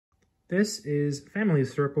This is Family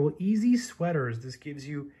Circle Easy Sweaters. This gives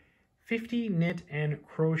you 50 knit and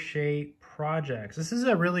crochet projects. This is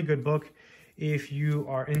a really good book if you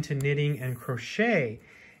are into knitting and crochet.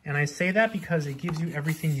 And I say that because it gives you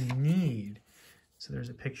everything you need. So there's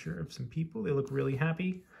a picture of some people. They look really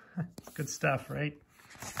happy. Good stuff, right?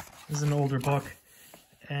 This is an older book.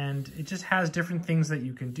 And it just has different things that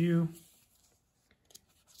you can do.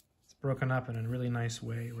 It's broken up in a really nice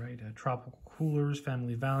way, right? Tropical Coolers,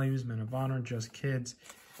 Family Values, Men of Honor, Just Kids.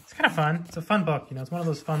 It's kind of fun. It's a fun book. You know, it's one of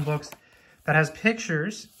those fun books that has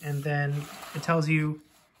pictures, and then it tells you,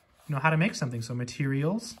 how to make something. So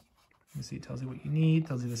materials, you see, it tells you what you need,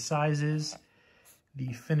 tells you the sizes,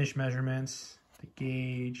 the finish measurements, the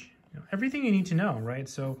gauge, everything you need to know, right?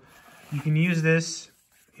 So you can use this,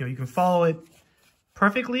 you can follow it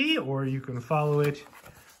perfectly, or you can follow it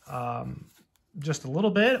just a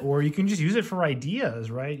little bit, or you can just use it for ideas,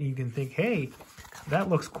 right? You can think, hey, that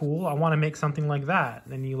looks cool. I want to make something like that.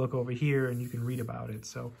 Then you look over here and you can read about it.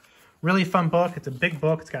 So really fun book. It's a big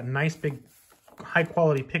book. It's got nice, big, high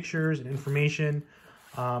quality pictures and information.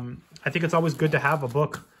 I think it's always good to have a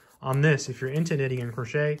book on this. If you're into knitting and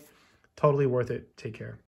crochet, totally worth it. Take care.